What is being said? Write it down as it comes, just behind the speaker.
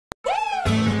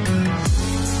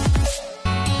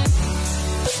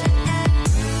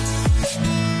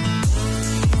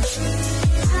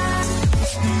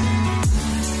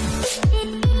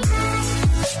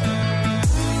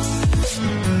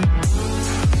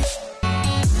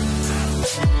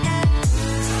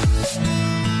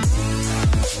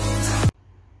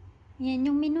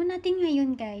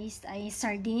guys ay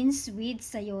sardines with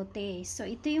sayote. So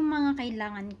ito yung mga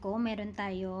kailangan ko. Meron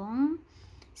tayong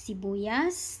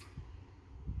sibuyas,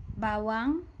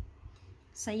 bawang,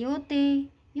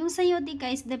 sayote. Yung sayote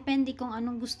guys, depende kung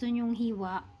anong gusto nyong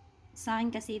hiwa. Sa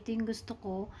akin kasi ito yung gusto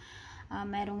ko.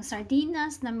 Merong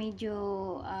sardinas na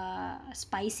medyo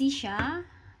spicy siya,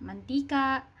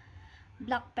 mantika,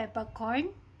 black peppercorn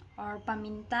or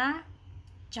paminta,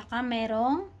 tsaka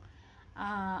merong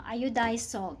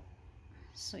iodized salt.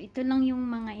 So ito lang yung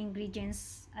mga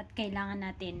ingredients at kailangan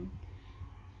natin.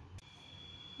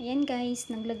 Ayan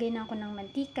guys, naglagay na ako ng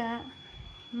mantika.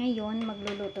 Ngayon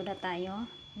magluluto na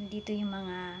tayo. Nandito yung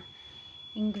mga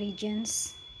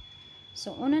ingredients.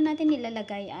 So una natin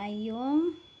ilalagay ay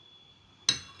yung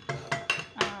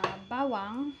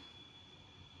bawang,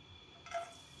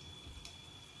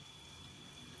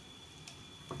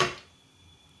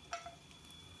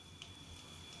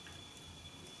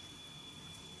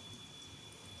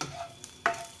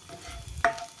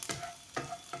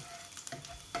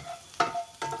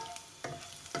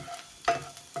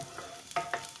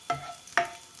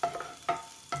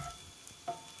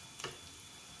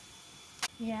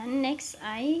 yan. Next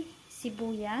ay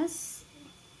sibuyas.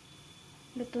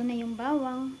 Luto na yung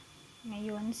bawang.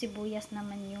 Ngayon, sibuyas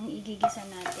naman yung igigisa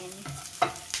natin.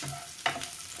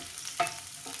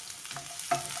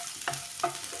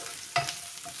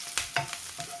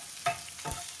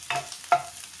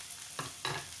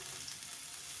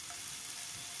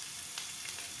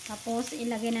 Tapos,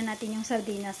 ilagay na natin yung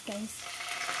sardinas, guys.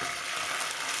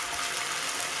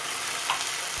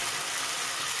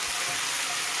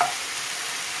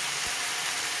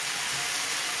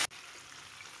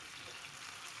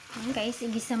 Guys,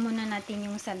 igisa muna natin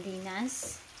yung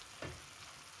sardinas.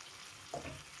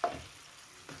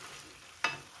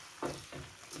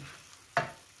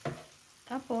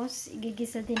 Tapos,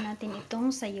 igigisa din natin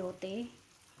itong sayote.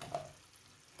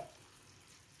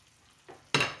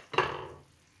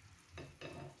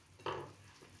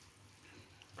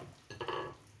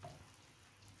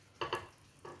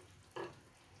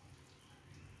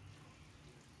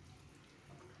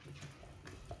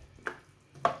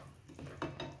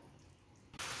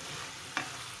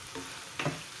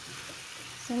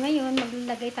 So, ngayon,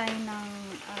 maglalagay tayo ng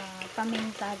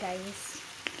paminta, guys.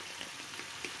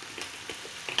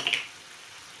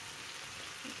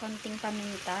 Konting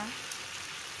paminta.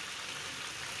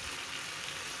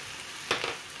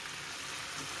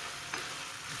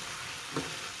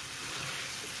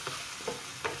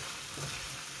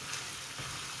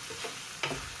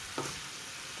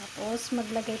 Tapos,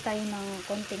 maglagay tayo ng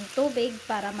konting tubig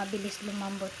para mabilis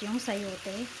lumambot yung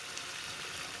sayote.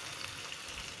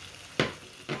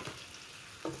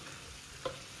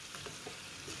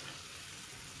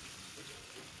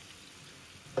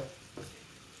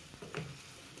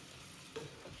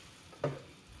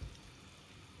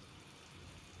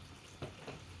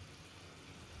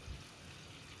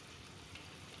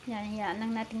 Yan, yan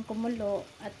lang natin kumulo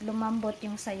at lumambot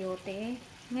yung sayote.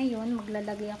 Ngayon,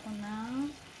 maglalagay ako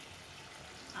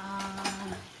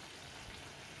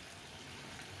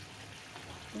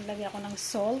ng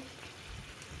salt.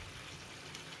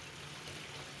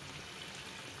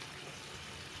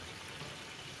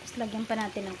 Tapos lagyan pa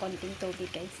natin ng konting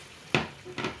tubig, guys.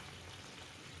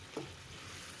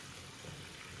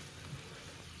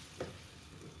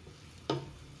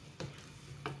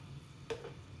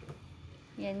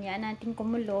 Yan, yan natin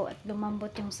kumulo at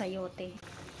lumambot yung sayote.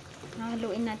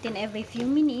 Haluin natin every few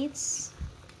minutes.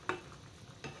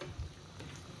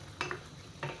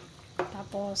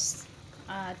 Tapos,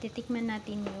 titikman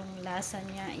natin yung lasa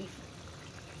niya if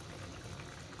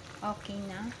okay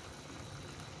na.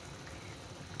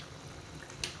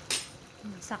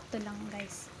 Sakto lang,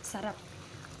 guys. Sarap.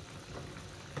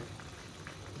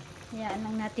 Hayaan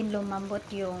lang natin lumambot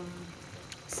yung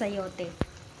sayote.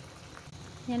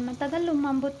 Yan, matagal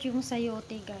lumambot yung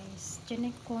sayote, guys. Diyan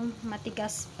ko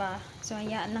matigas pa. So,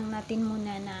 hayaan lang natin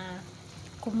muna na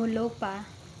kumulo pa.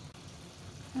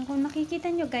 Kung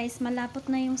nakikita nyo, guys, malapot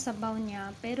na yung sabaw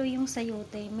niya. Pero yung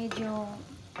sayote, medyo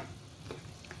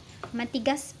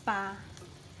matigas pa.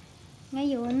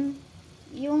 Ngayon,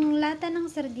 yung lata ng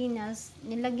sardinas,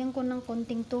 nilagyan ko ng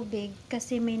konting tubig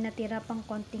kasi may natira pang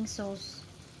konting sauce.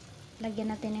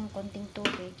 Lagyan natin ng konting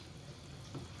tubig.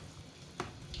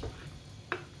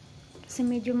 Kasi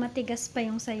medyo matigas pa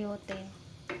yung sayote.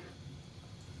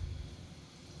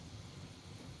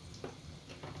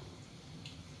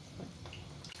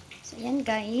 So, yan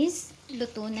guys.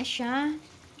 Luto na siya.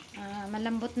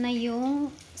 Malambot na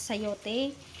yung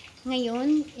sayote.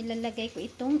 Ngayon, ilalagay ko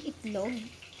itong itlog.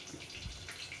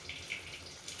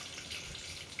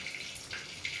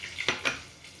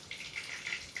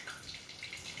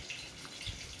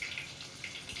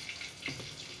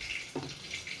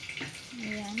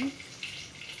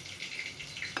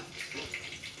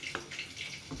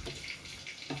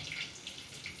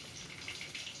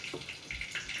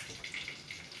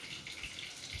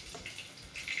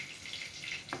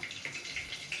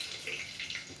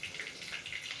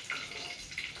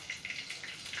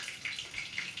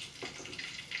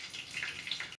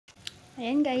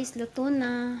 Ayan guys, luto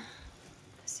na.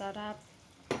 Sarap.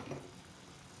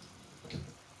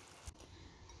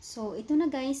 So, ito na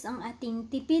guys ang ating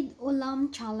tipid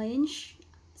ulam challenge.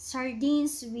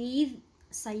 Sardines with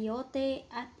sayote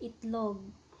at itlog.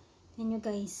 Yan nyo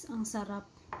guys, ang sarap.